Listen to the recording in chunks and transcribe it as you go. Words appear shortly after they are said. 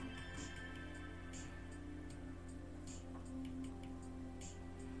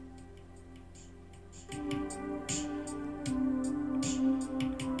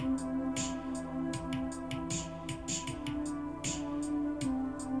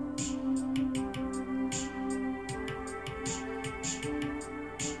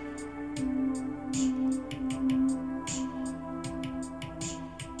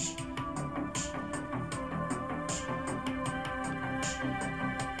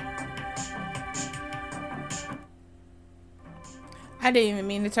I didn't even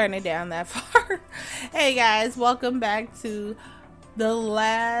mean to turn it down that far. Hey guys, welcome back to the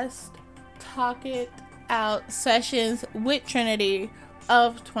last Talk It Out sessions with Trinity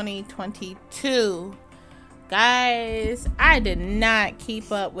of 2022. Guys, I did not keep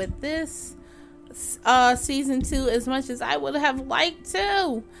up with this season 2 as much as I would have liked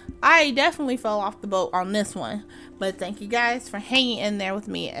to. I definitely fell off the boat on this one. But thank you guys for hanging in there with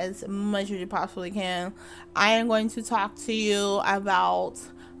me as much as you possibly can. I am going to talk to you about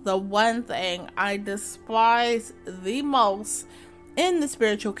the one thing I despise the most in the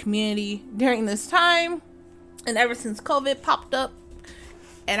spiritual community during this time. And ever since COVID popped up.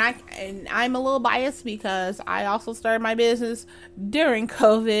 And I'm a little biased because I also started my business during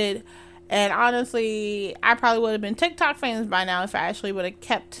COVID. And honestly, I probably would have been TikTok famous by now if I actually would have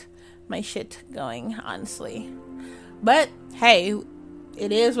kept my shit going, honestly. But hey,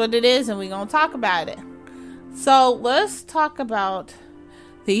 it is what it is, and we're gonna talk about it. So let's talk about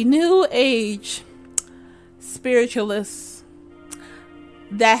the new age spiritualists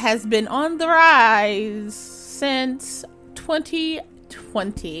that has been on the rise since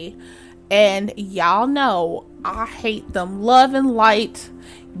 2020. And y'all know I hate them. Love and light,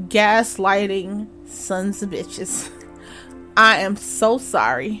 gaslighting sons of bitches. I am so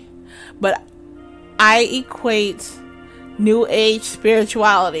sorry, but I equate new age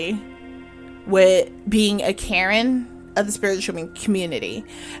spirituality with being a Karen of the spiritual community.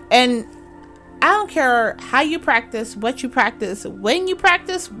 And I don't care how you practice, what you practice, when you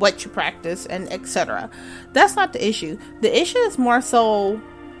practice, what you practice, and etc. That's not the issue. The issue is more so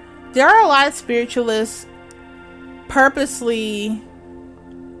there are a lot of spiritualists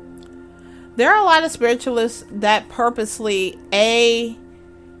that purposely A,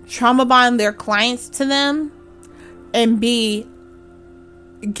 trauma bond their clients to them, and B,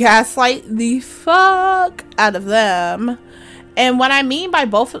 gaslight the fuck out of them. And what I mean by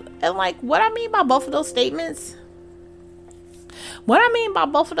both of those statements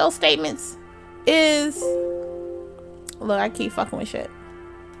is, look, I keep fucking with shit.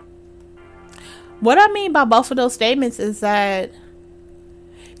 What I mean by both of those statements is that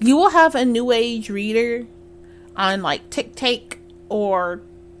you will have a new age reader on like TikTok or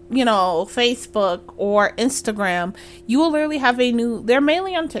Facebook or Instagram. You will literally have they're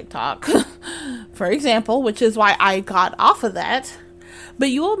mainly on TikTok, for example, which is why I got off of that. But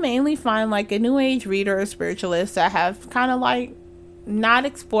you will mainly find like a new age reader or spiritualist that have kind of like not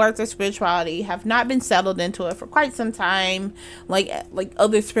explored their spirituality, have not been settled into it for quite some time, like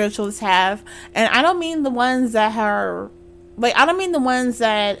other spiritualists have. And I don't mean the ones that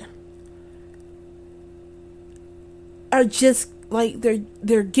are just like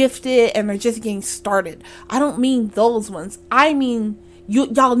they're gifted and they're just getting started. I don't mean those ones. I mean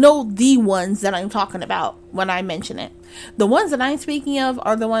y'all know the ones that I'm talking about when I mention it. The ones that I'm speaking of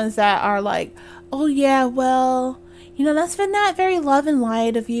are the ones that are like, oh yeah, well, that's been not very love and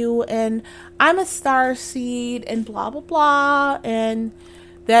light of you, and I'm a star seed and blah blah blah, and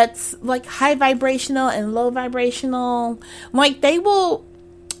that's like high vibrational and low vibrational. Like they will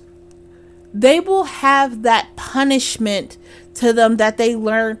have that punishment to them that they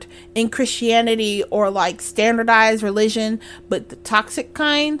learned in Christianity or like standardized religion, but the toxic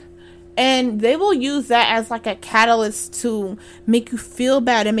kind. And they will use that as like a catalyst to make you feel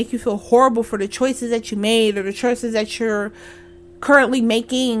bad and make you feel horrible for the choices that you made or the choices that you're currently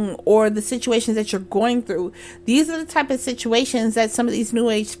making or the situations that you're going through. These are the type of situations that some of these new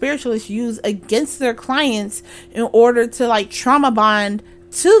age spiritualists use against their clients in order to like trauma bond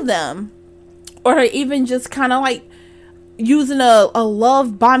to them, or even just kind of like using a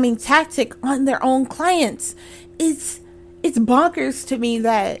love bombing tactic on their own clients. It's bonkers to me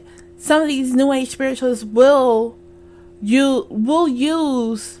that some of these new age spiritualists will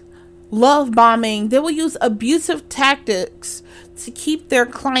use love bombing. They will use abusive tactics to keep their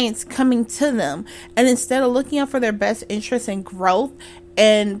clients coming to them, and instead of looking out for their best interest and growth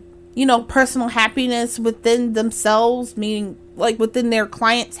and personal happiness within themselves, meaning like within their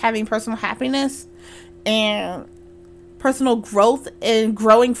clients having personal happiness and personal growth and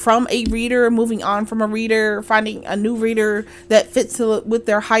growing from a reader, moving on from a reader, finding a new reader that fits with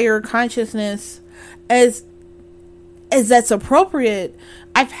their higher consciousness, as as that's appropriate.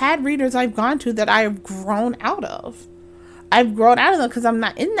 I've had readers I've gone to that I have grown out of. I've grown out of them because I'm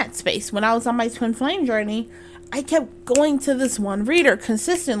not in that space. When I was on my twin flame journey, I kept going to this one reader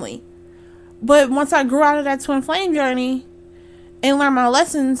consistently. But once I grew out of that twin flame journey and learned my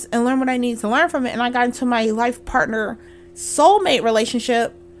lessons and learned what I need to learn from it, and I got into my life partner soulmate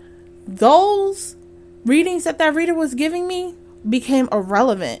relationship, those readings that reader was giving me became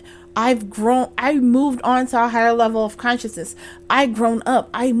irrelevant. I've grown. I moved on to a higher level of consciousness. I've grown up.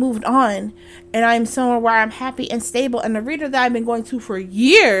 I moved on. And I'm somewhere where I'm happy and stable. And the reader that I've been going to for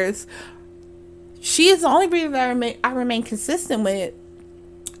years, she is the only reader that I remain consistent with.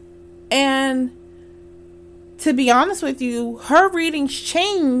 And to be honest with you, her readings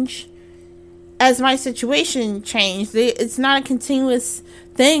change as my situation changed. It's not a continuous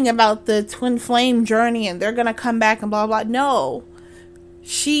thing about the twin flame journey and they're going to come back and blah, blah. No.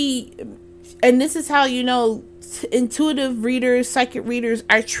 And this is how you know intuitive readers, psychic readers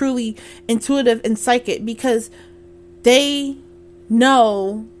are truly intuitive and psychic, because they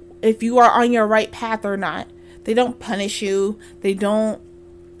know if you are on your right path or not. They don't punish you. They don't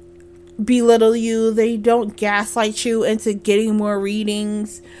belittle you. They don't gaslight you into getting more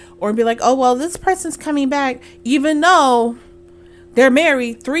readings or be like, oh, well, this person's coming back even though they're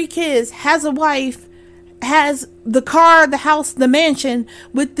married, 3 kids, has a wife, has the car, the house, the mansion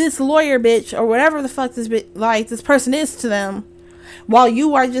with this lawyer bitch or whatever the fuck this person is to them, while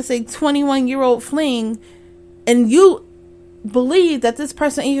you are just a 21-year-old fling and you believe that this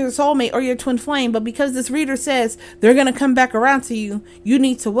person is your soulmate or your twin flame, but because this reader says they're going to come back around to you, you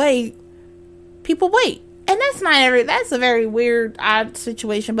need to wait. People wait. And that's a very weird, odd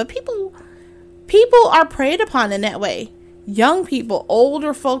situation, but people are preyed upon in that way. Young people,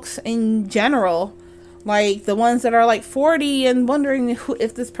 older folks in general, like the ones that are like 40 and wondering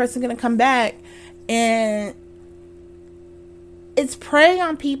if this person's going to come back. And it's preying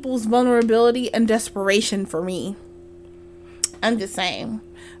on people's vulnerability and desperation for me. I'm just saying.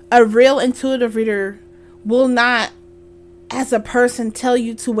 A real intuitive reader will not, as a person, tell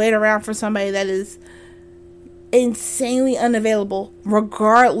you to wait around for somebody that is insanely unavailable,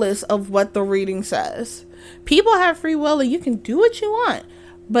 regardless of what the reading says. People have free will and you can do what you want.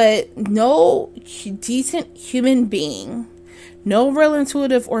 But no decent human being, no real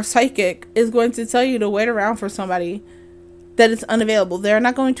intuitive or psychic is going to tell you to wait around for somebody that is unavailable. They're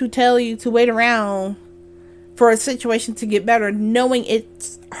not going to tell you to wait around for a situation to get better, knowing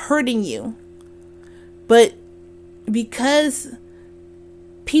it's hurting you. But because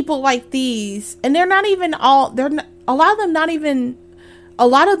people like these, and a lot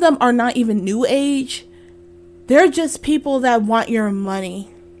of them are not even new age. They're just people that want your money.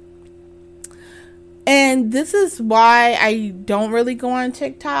 And this is why I don't really go on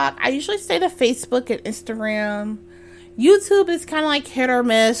TikTok. I usually stay to Facebook and Instagram. YouTube is kind of like hit or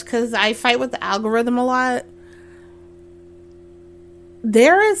miss because I fight with the algorithm a lot.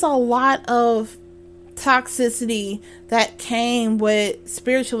 There is a lot of toxicity that came with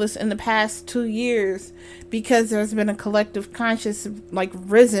spiritualists in the past 2 years because there's been a collective conscious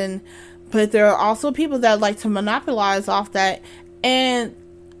risen, but there are also people that like to monopolize off that. And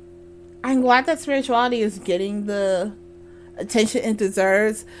I'm glad that spirituality is getting the attention it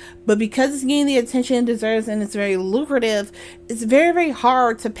deserves, but because it's getting the attention it deserves and it's very lucrative, it's very, very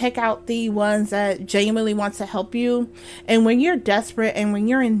hard to pick out the ones that genuinely want to help you. And when you're desperate and when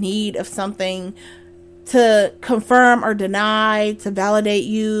you're in need of something to confirm or deny, to validate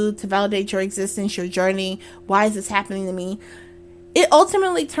you, to validate your existence, your journey, why is this happening to me, it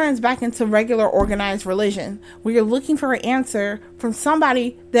ultimately turns back into regular organized religion, where you're looking for an answer from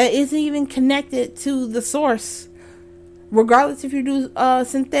somebody that isn't even connected to the source. Regardless if you do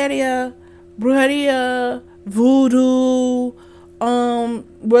Santeria, Brujeria, Voodoo,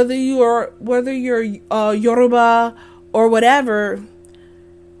 whether you're Yoruba or whatever,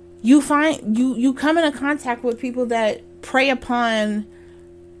 you come into contact with people that prey upon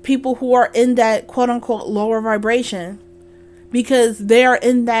people who are in that quote unquote lower vibration, because they are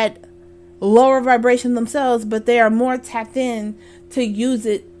in that lower vibration themselves, but they are more tapped in to use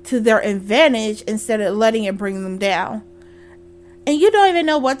it to their advantage instead of letting it bring them down. And you don't even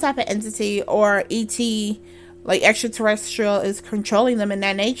know what type of entity or ET, like extraterrestrial, is controlling them in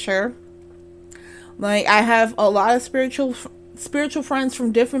that nature. Like, I have a lot of spiritual friends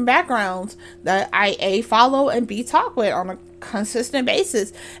from different backgrounds that I follow and talk with on a consistent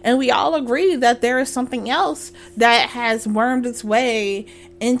basis, and we all agree that there is something else that has wormed its way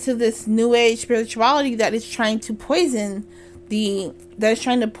into this new age spirituality that is trying to poison the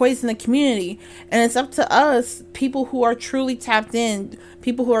community. And it's up to us, people who are truly tapped in,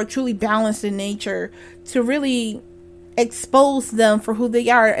 people who are truly balanced in nature, to really expose them for who they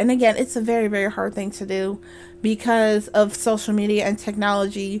are. And again, it's a very, very hard thing to do because of social media and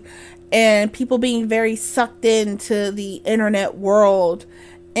technology and people being very sucked into the internet world.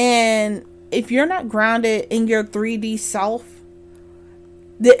 And if you're not grounded in your 3D self,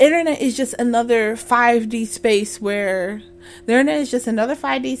 the internet is just another 5D space where the internet is just another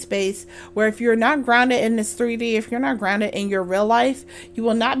 5D space where if you're not grounded in this 3D, if you're not grounded in your real life, you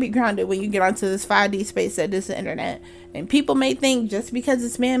will not be grounded when you get onto this 5D space that is the internet. And people may think just because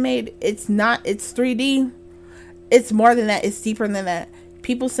it's man-made, it's not, it's 3D. It's more than that. It's deeper than that.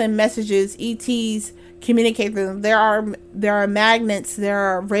 People send messages, ETs communicate with them. There are magnets, there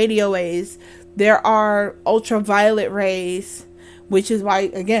are radio waves, there are ultraviolet rays, which is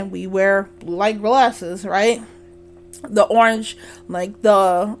why, again, we wear blue light glasses, right? The orange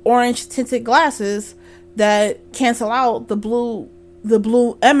tinted glasses that cancel out the blue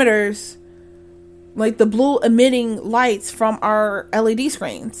emitters, like the blue emitting lights from our LED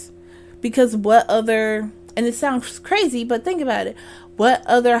screens. Because what other, and it sounds crazy, but think about it, what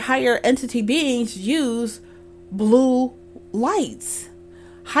other higher entity beings use blue lights?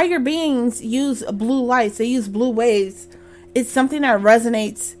 Higher beings use blue lights, they use blue waves. It's something that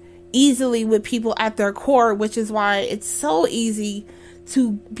resonates easily with people at their core, which is why it's so easy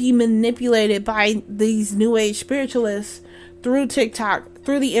to be manipulated by these new age spiritualists through TikTok,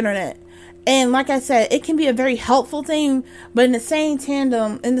 through the internet. And like I said, it can be a very helpful thing, but in the same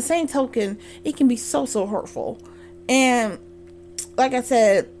token, it can be so hurtful. And like I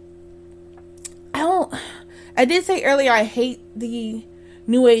said, I did say earlier I hate the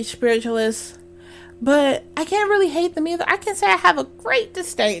new age spiritualists, but I can't really hate them either. I can say I have a great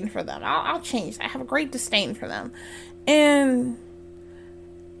disdain for them. I'll change. I have a great disdain for them. And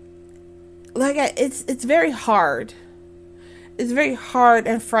like it's very hard. It's very hard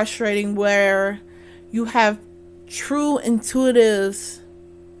and frustrating where you have true intuitives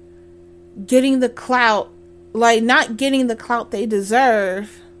getting the clout, like not getting the clout they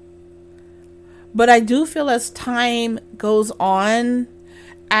deserve. But I do feel as time goes on,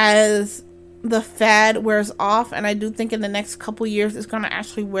 as the fad wears off, and I do think in the next couple years it's going to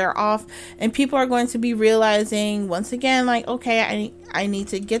actually wear off, and people are going to be realizing once again, like, okay, I need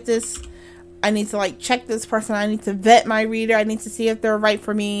to get this, I need to like check this person, I need to vet my reader, I need to see if they're right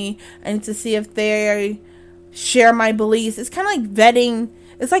for me, I need to see if they share my beliefs. It's kind of like vetting,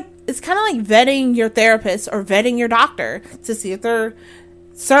 it's kind of like vetting your therapist or vetting your doctor to see if they're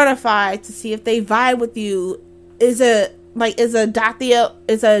certified, to see if they vibe with you. Is a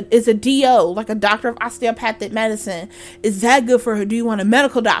DO, like a doctor of osteopathic medicine, is that good for her? Do you want a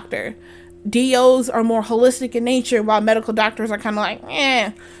medical doctor? DOs are more holistic in nature, while medical doctors are kind of like,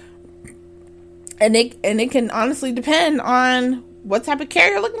 eh. And it can honestly depend on what type of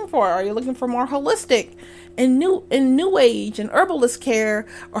care you're looking for. Are you looking for more holistic and new age and herbalist care,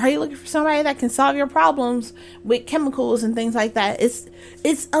 or are you looking for somebody that can solve your problems with chemicals and things like that?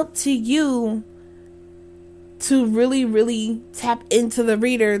 It's up to you to really, really tap into the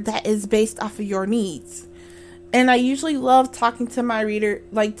reader that is based off of your needs. And I usually love talking to my reader,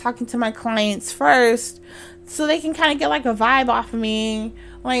 like talking to my clients first, so they can kind of get like a vibe off of me,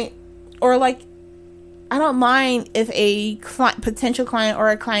 I don't mind if a potential client or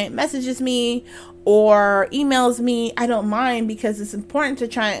a client messages me or emails me. I don't mind, because it's important to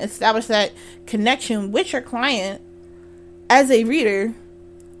try and establish that connection with your client as a reader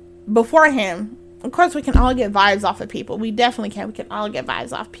beforehand. Of course, we can all get vibes off of people. We definitely can. We can all get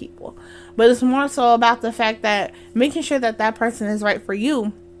vibes off people. But it's more so about the fact that making sure that that person is right for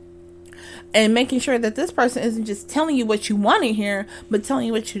you, and making sure that this person isn't just telling you what you want to hear, but telling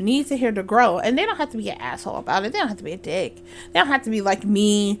you what you need to hear to grow. And they don't have to be an asshole about it. They don't have to be a dick. They don't have to be like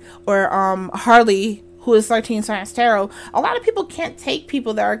me or Harley, who is 13 Science Tarot. A lot of people can't take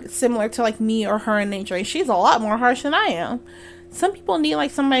people that are similar to like me or her in nature. And she's a lot more harsh than I am. Some people need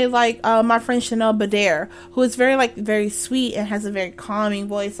like somebody like my friend Chanel Badair, who is very sweet and has a very calming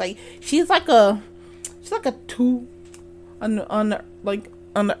voice. Like she's like a 2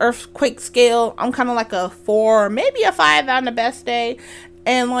 on the earthquake scale. I'm kind of like a 4, maybe a 5 on the best day.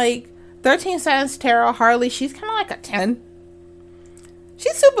 And like 13 Science Tarot Harley, she's kind of like a 10.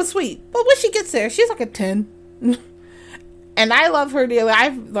 She's super sweet, but when she gets there, she's like a 10. And I love her dearly.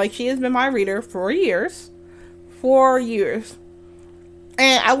 She has been my reader for years. 4 years.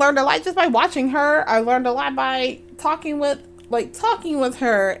 And I learned a lot just by watching her. I learned a lot by talking with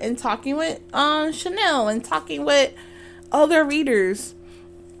her and talking with Chanel and talking with other readers.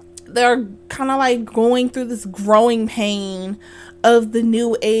 They're kind of like going through this growing pain of the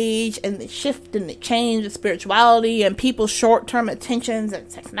new age and the shift and the change of spirituality and people's short-term attentions and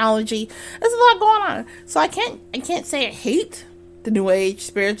technology. There's a lot going on. So I can't say I hate the new age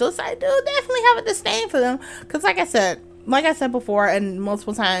spiritualists. I do definitely have a disdain for them, because like I said before and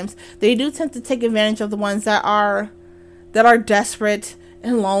multiple times, they do tend to take advantage of the ones that are desperate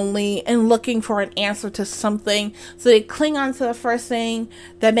and lonely and looking for an answer to something. So they cling on to the first thing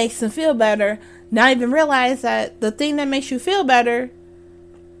that makes them feel better, not even realize that the thing that makes you feel better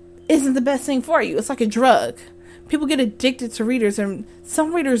isn't the best thing for you. It's like a drug. People get addicted to readers, and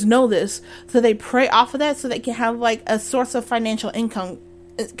some readers know this, so they prey off of that so they can have like a source of financial income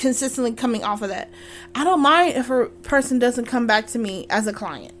consistently coming off of that. I don't mind if a person doesn't come back to me as a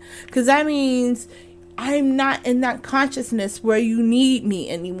client, because that means I'm not in that consciousness where you need me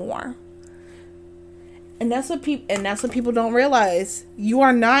anymore. And that's what people don't realize. You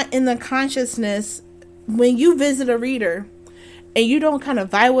are not in the consciousness when you visit a reader and you don't kind of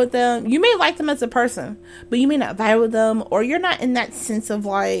vibe with them. You may like them as a person, but you may not vibe with them, or you're not in that sense of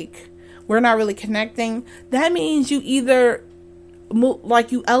like, we're not really connecting. That means you either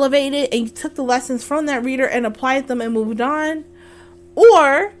you elevated and you took the lessons from that reader and applied them and moved on,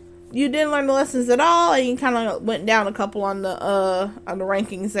 or you didn't learn the lessons at all and you kind of went down a couple on the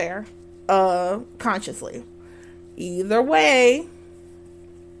rankings there, consciously. Either way,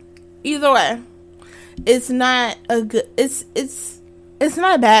 it's not a good, it's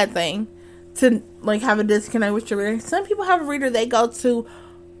not a bad thing to like have a disconnect with your reader. Some people have a reader they go to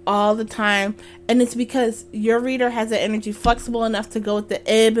all the time, and it's because your reader has the energy flexible enough to go with the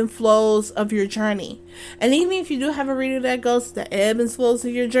ebb and flows of your journey. And even if you do have a reader that goes the ebb and flows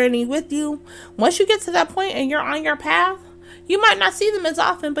of your journey with you, once you get to that point and you're on your path, you might not see them as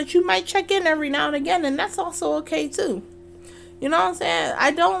often, but you might check in every now and again, and that's also okay too. You know what I'm saying? I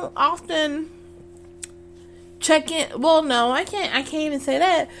don't often check in. Well, no, I can't even say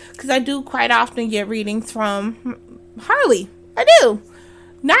that, because I do quite often get readings from Harley. I do.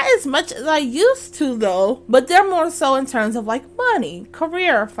 Not as much as I used to, though, but they're more so in terms of like money,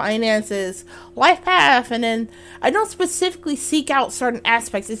 career, finances, life path, and then I don't specifically seek out certain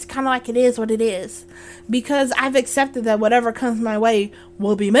aspects. It's kind of like it is what it is, because I've accepted that whatever comes my way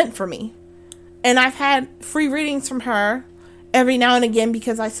will be meant for me. And I've had free readings from her every now and again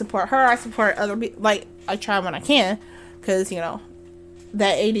because I support her. I support other people. Like, I try when I can, because, you know,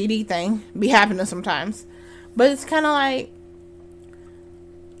 that ADD thing be happening sometimes. But it's kind of like,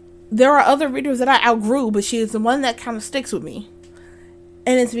 there are other readers that I outgrew, but she is the one that kind of sticks with me.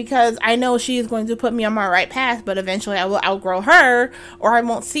 And it's because I know she is going to put me on my right path, but eventually I will outgrow her, or I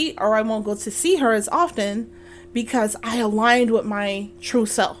won't go to see her as often, because I aligned with my true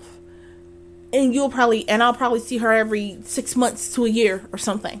self. And I'll probably see her every 6 months to a year or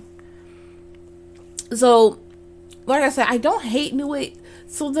something. So, like I said, I don't hate New Age.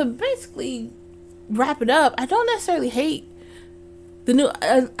 So to basically wrap it up, I don't necessarily hate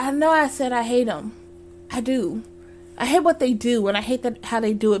I know I said I hate them. I do. I hate what they do, and I hate how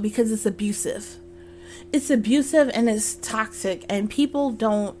they do it, because it's abusive. It's abusive and it's toxic, and people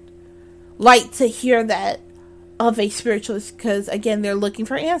don't like to hear that of a spiritualist, because, again, they're looking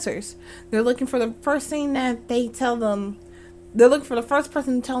for answers. They're looking for the first thing that they tell them. They're looking for the first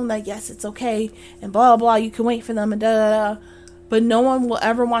person to tell them that, yes, it's okay, and blah, blah, you can wait for them, and da, da, da. But no one will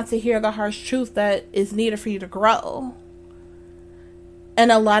ever want to hear the harsh truth that is needed for you to grow. And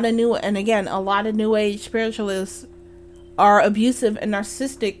a lot of new age spiritualists are abusive and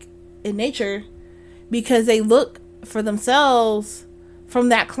narcissistic in nature, because they look for themselves from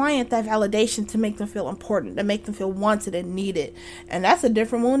that client that validation to make them feel important, to make them feel wanted and needed. And that's a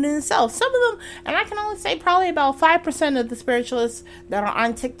different wound in itself. Some of them, and I can only say probably about 5% of the spiritualists that are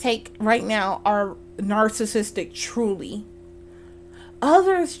on TikTok right now are narcissistic, truly.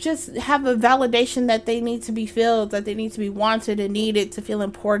 Others just have a validation that they need to be filled, that they need to be wanted and needed to feel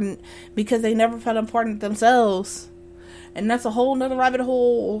important, because they never felt important themselves. And that's a whole nother rabbit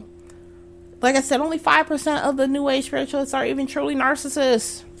hole. Like I said, only 5% of the New Age spiritualists are even truly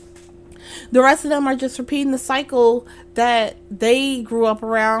narcissists. The rest of them are just repeating the cycle that they grew up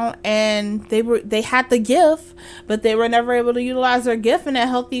around, and they had the gift, but they were never able to utilize their gift in a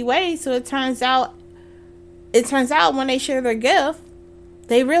healthy way. So it turns out when they share their gift,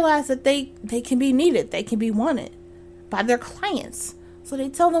 they realize that they can be needed, they can be wanted by their clients. So they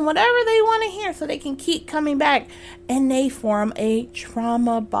tell them whatever they want to hear so they can keep coming back, and they form a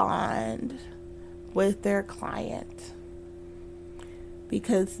trauma bond with their client,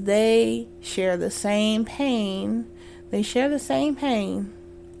 because they share the same pain. They share the same pain.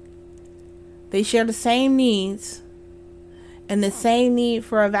 They share the same needs and the same need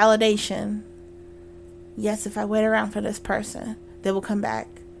for a validation. Yes, if I wait around for this person, they will come back.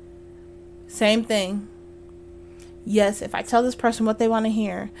 Same thing. Yes, if I tell this person what they want to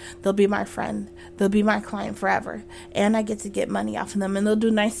hear, they'll be my friend. They'll be my client forever. And I get to get money off of them. And they'll do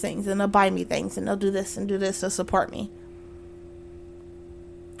nice things. And they'll buy me things. And they'll do this and do this to support me.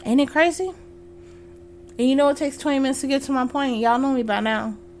 Ain't it crazy? And you know it takes 20 minutes to get to my point. Y'all know me by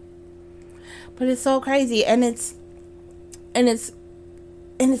now. But it's so crazy. And it's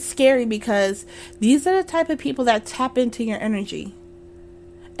scary because these are the type of people that tap into your energy.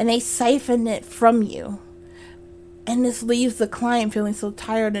 And they siphon it from you. And this leaves the client feeling so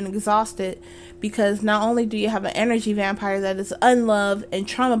tired and exhausted because not only do you have an energy vampire that is unloved and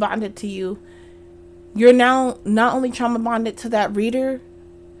trauma bonded to you, you're now not only trauma bonded to that reader,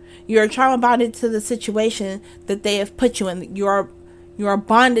 you're trauma bonded to the situation that they have put you in. You are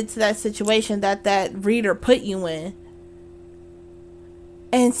bonded to that situation that reader put you in.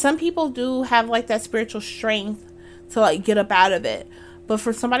 And some people do have like that spiritual strength to like get up out of it. But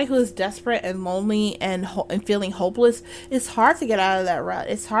for somebody who is desperate and lonely and feeling hopeless, it's hard to get out of that rut.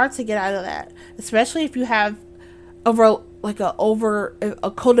 It's hard to get out of that, especially if you have a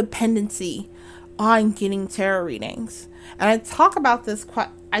codependency on getting tarot readings. And I talk about this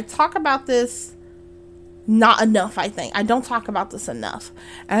not enough, I think. I don't talk about this enough.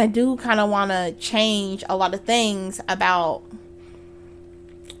 And I do kind of want to change a lot of things about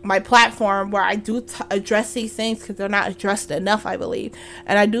my platform where I do address these things because they're not addressed enough, I believe.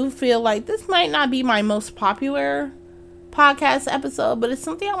 And I do feel like this might not be my most popular podcast episode, but it's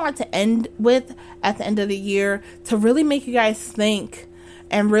something I want to end with at the end of the year to really make you guys think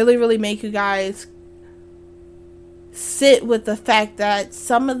and really, really make you guys sit with the fact that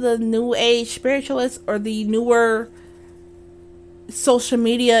some of the new age spiritualists or the newer social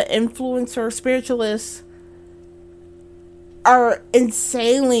media influencer spiritualists are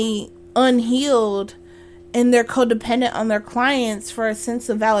insanely unhealed and they're codependent on their clients for a sense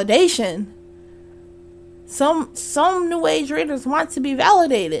of validation. Some new age readers want to be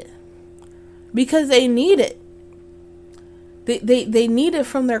validated because they need it. They need it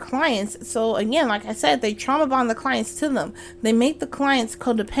from their clients. So again, like I said, they trauma bond the clients to them. They make the clients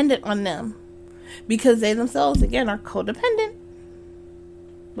codependent on them because they themselves, again, are codependent.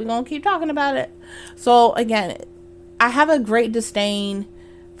 We're going to keep talking about it. So again, I have a great disdain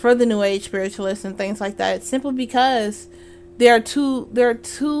for the new age spiritualists and things like that, simply because they're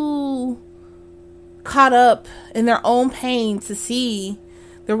too caught up in their own pain to see.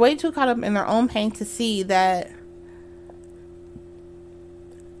 They're way too caught up in their own pain to see that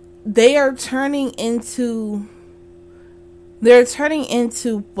they are turning into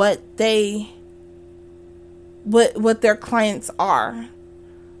what their clients are.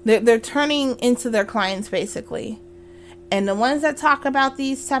 They're turning into their clients, basically. And the ones that talk about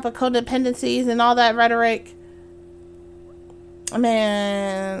these type of codependencies and all that rhetoric,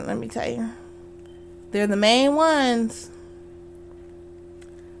 man, let me tell you, they're the main ones.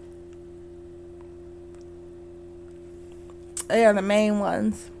 They are the main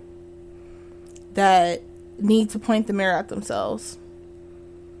ones that need to point the mirror at themselves.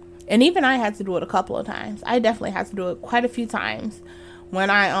 And even I had to do it a couple of times. I definitely had to do it quite a few times when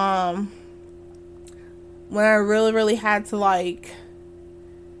I really, really had to like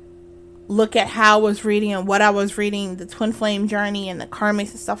look at how I was reading and what I was reading, the twin flame journey and the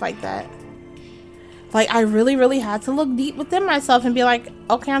karmics and stuff like that. Like, I really, really had to look deep within myself and be like,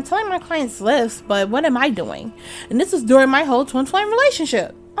 okay, I'm telling my clients this, but what am I doing? And this was during my whole twin flame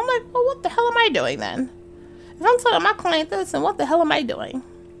relationship. I'm like, well, what the hell am I doing then? If I'm telling my client this, then what the hell am I doing?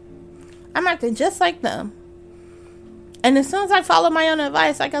 I'm acting just like them. And as soon as I followed my own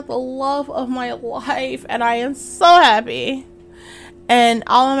advice, I got the love of my life, and I am so happy. And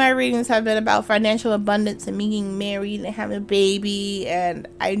all of my readings have been about financial abundance and me getting married and having a baby, and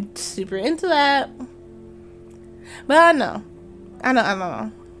I'm super into that. But I know.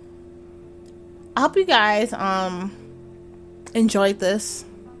 I hope you guys enjoyed this,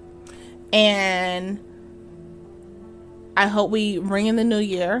 and I hope we ring in the new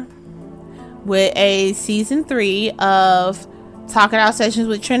year with a season 3 of Talking Out Sessions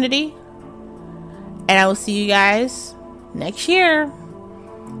with Trinity. And I will see you guys next year.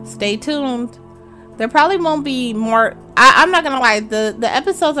 Stay tuned. There probably won't be more. I'm not gonna lie, the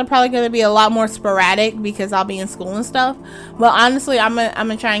episodes are probably gonna be a lot more sporadic because I'll be in school and stuff. But honestly, I'm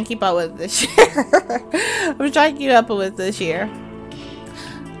gonna try and keep up with this year. I'm gonna try and keep up with this year.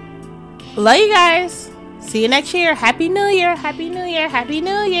 Love you guys. See you next year. Happy New Year. Happy New Year. Happy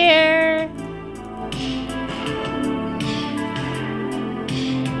New Year.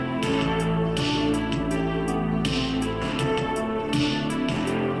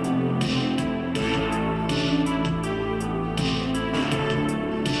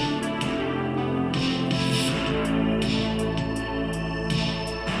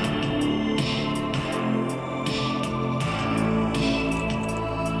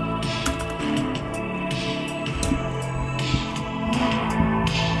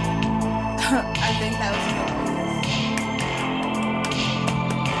 I think that was